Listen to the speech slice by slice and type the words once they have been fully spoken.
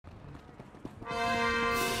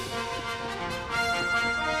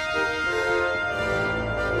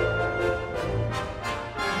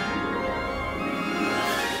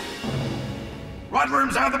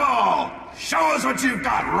Rotworms have the ball! Show us what you've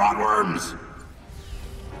got, Rotworms!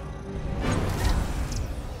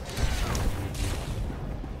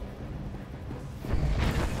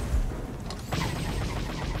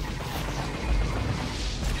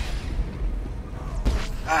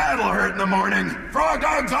 That'll hurt in the morning. Frog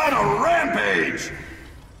Dog's on a rampage!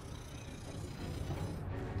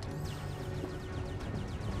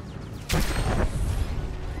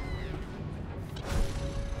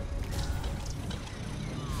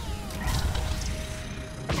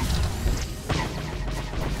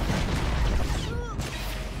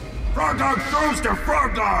 Frog Dog throws to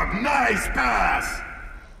Frog Dog. Nice pass.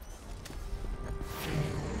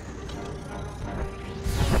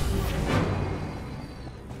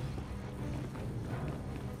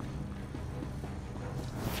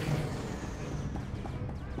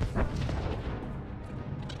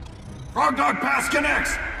 Frog Dog pass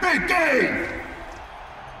connects. Big game.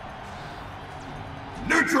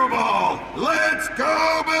 Neutral ball. Let's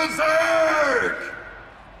go berserk.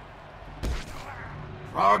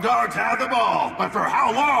 Frog Dogs have the ball, but for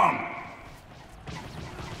how long?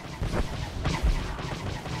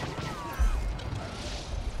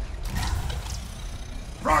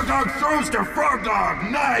 Frog Dog throws to Frog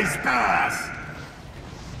Dog. Nice pass.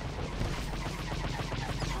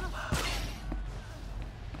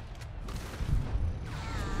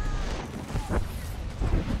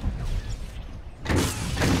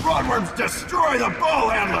 Rotworms destroy the ball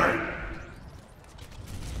handler.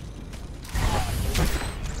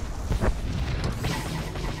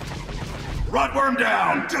 Rotworm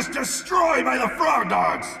down! Just destroyed by the Frog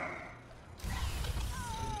Dogs!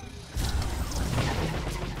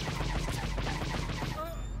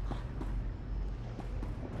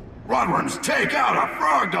 Rotworms take out a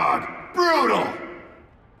Frog Dog! Brutal!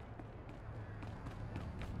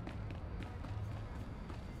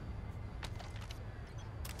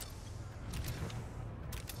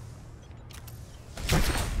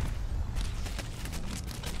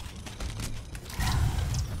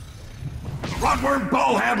 Rotworm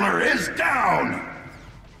ball handler is down!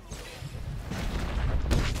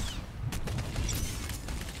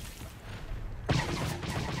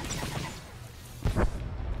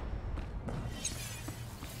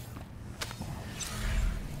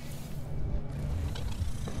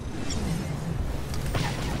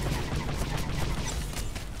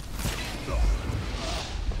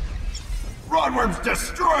 Rotworms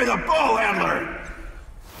destroy the ball handler!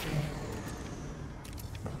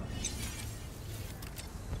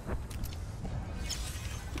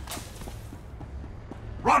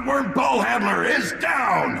 Rotworm ball handler is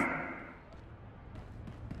down!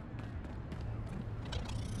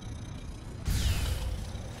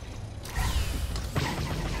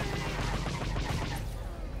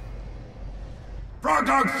 Frog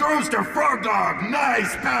Dog throws to Frog Dog.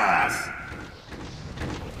 Nice pass!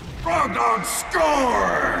 Frog Dog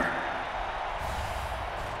score!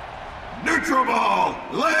 Neutral ball!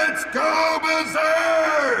 Let's go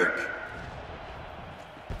berserk!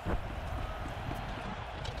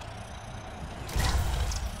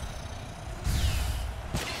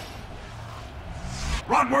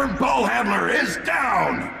 Rotworm ball handler is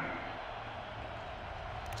down!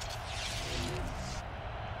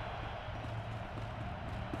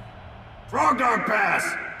 Frog Dog pass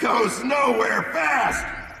goes nowhere fast!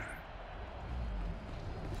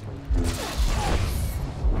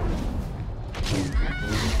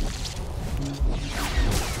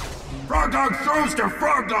 Frog Dog throws to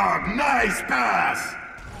Frog Dog. Nice pass!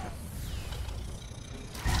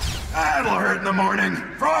 That'll hurt in the morning.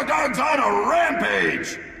 Frog Dog's on a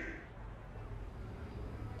rampage!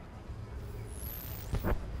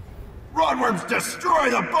 Rotworms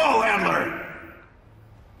destroy the ball handler!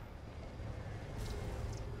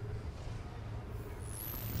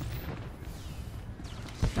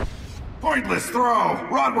 Pointless throw!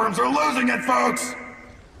 Rotworms are losing it, folks!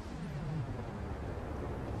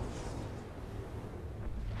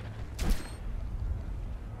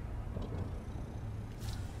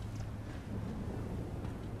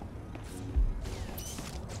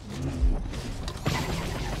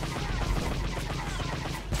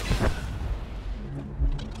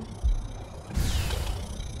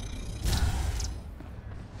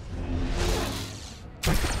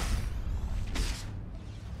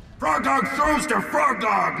 Frog Dog throws to Frog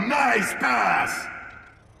Dog. Nice pass!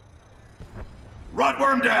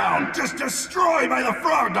 Rotworm down. Just destroyed by the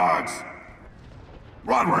Frog Dogs.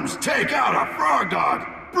 Rotworms take out a Frog Dog.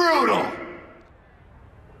 Brutal!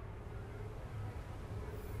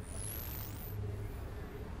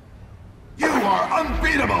 You are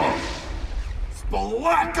unbeatable!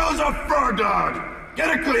 Splat goes a Frog Dog!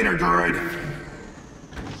 Get a cleaner, droid!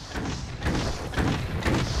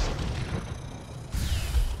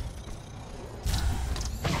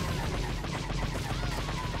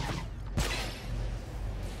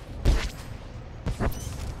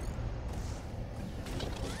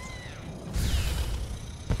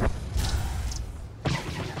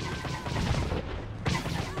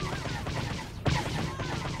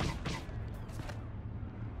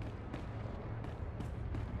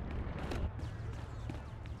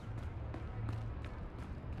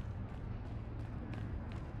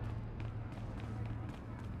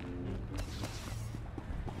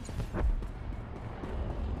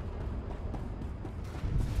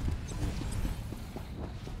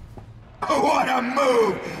 What a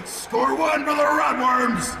move! Score one for the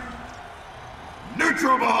Rotworms!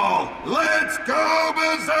 Neutral ball! Let's go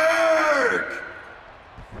berserk!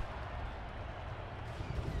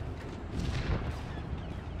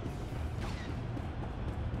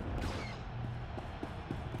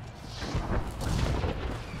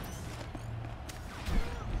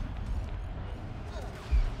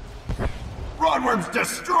 Rotworms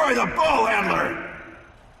destroy the ball handler!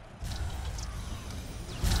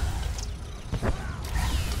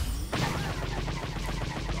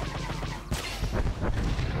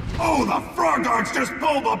 Oh, the frog dogs just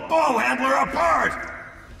pulled the ball handler apart!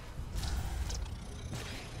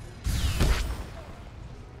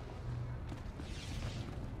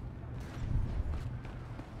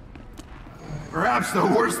 Perhaps the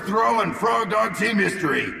worst throw in frog dog team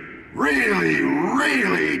history. Really,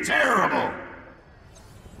 really terrible!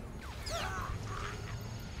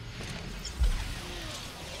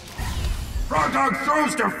 Frog dog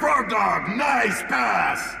throws to frog dog. Nice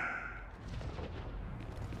pass!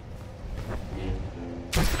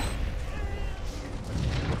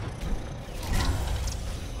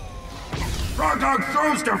 Frog dog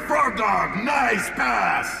throws to frog dog. Nice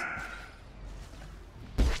pass!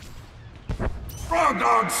 Frog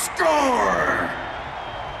dog score!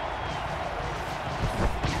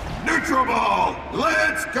 Neutral ball!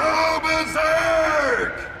 Let's go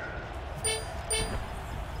berserk!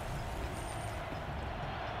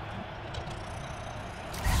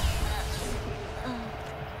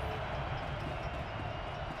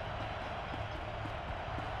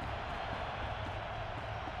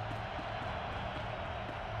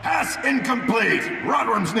 Pass incomplete!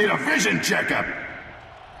 Rotworms need a vision checkup!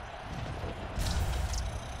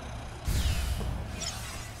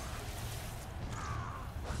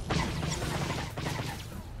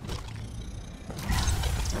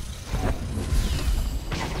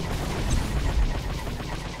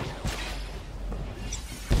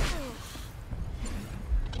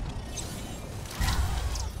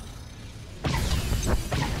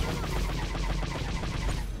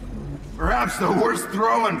 Perhaps the worst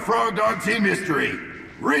throw in frog dog team history.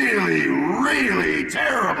 Really, really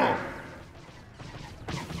terrible.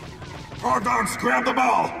 Frog dogs grab the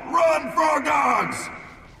ball. Run, frog dogs!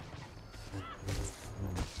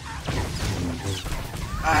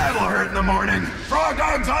 That'll hurt in the morning. Frog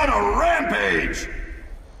dog's on a rampage.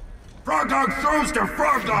 Frog dog throws to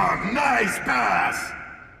frog dog. Nice pass.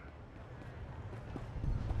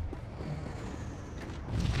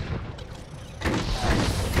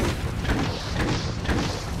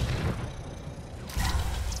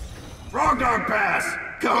 Frog dog pass!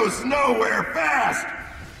 Goes nowhere fast!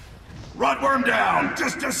 Rotworm down!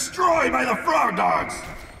 Just destroyed by the frog dogs!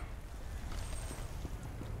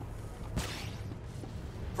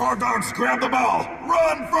 Frog dogs grab the ball!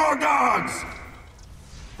 Run, frog dogs!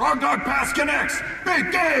 Frog dog pass connects!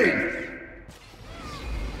 Big game!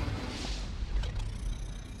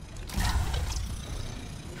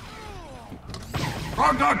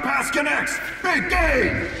 Frog dog pass connects! Big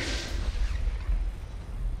game!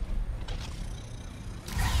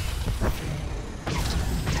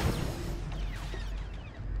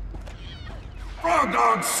 Frog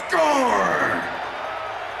dog score!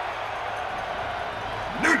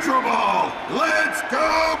 Neutral ball! Let's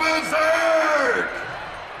go berserk!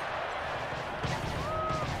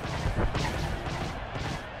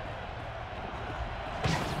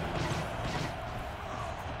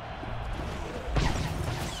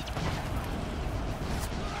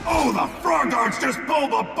 Oh, the frog dogs just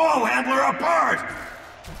pulled the ball handler apart!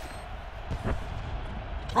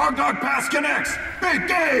 Frog dog pass connects! Big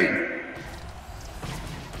game!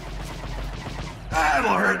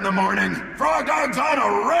 That'll hurt in the morning. Frog dog's on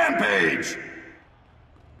a rampage!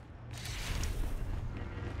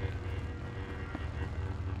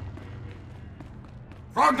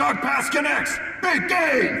 Frog dog pass connects! Big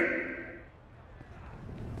game!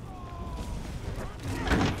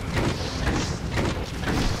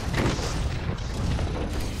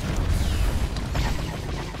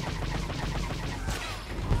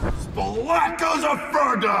 Splat goes a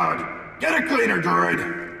frog dog! Get a cleaner,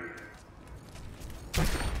 droid!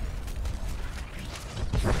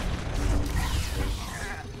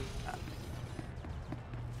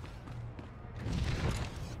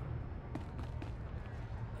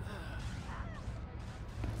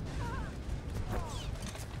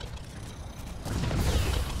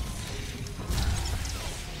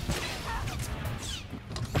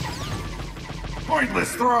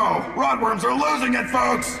 Pointless throw! Rotworms are losing it,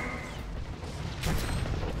 folks!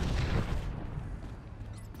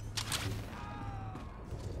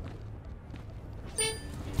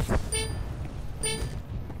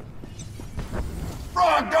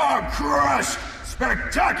 crushed!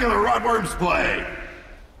 Spectacular Rodworms play!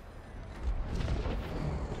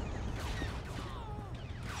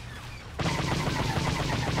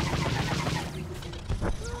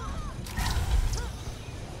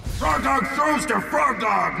 Frog Dog throws to Frog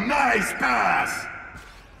Dog! Nice pass!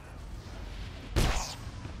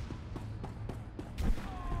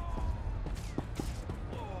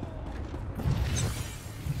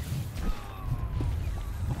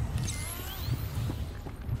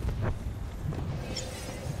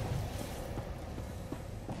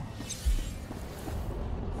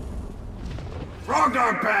 Frog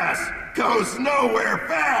Dog pass! Goes nowhere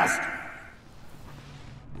fast!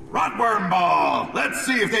 Rotworm ball! Let's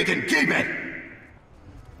see if they can keep it!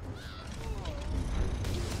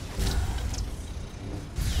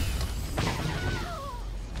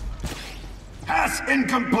 Pass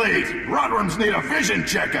incomplete! Rotworms need a vision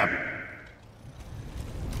checkup!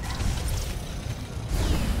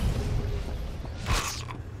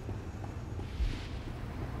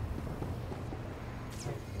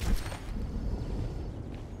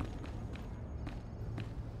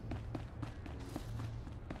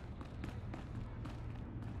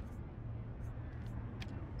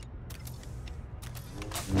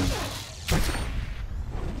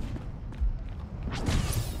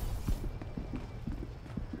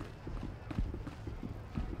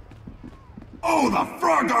 Oh, the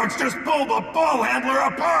Frog Dogs just pulled the ball handler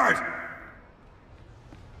apart!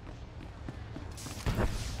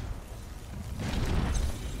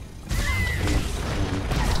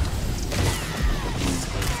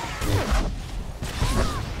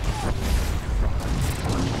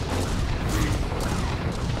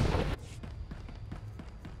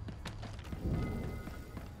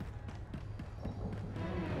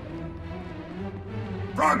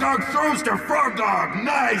 Frog Dog throws to Frog Dog!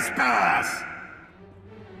 Nice pass!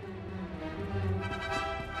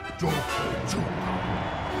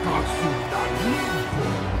 Kasundalinko.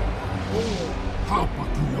 Oh, hapa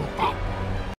tuyo papa.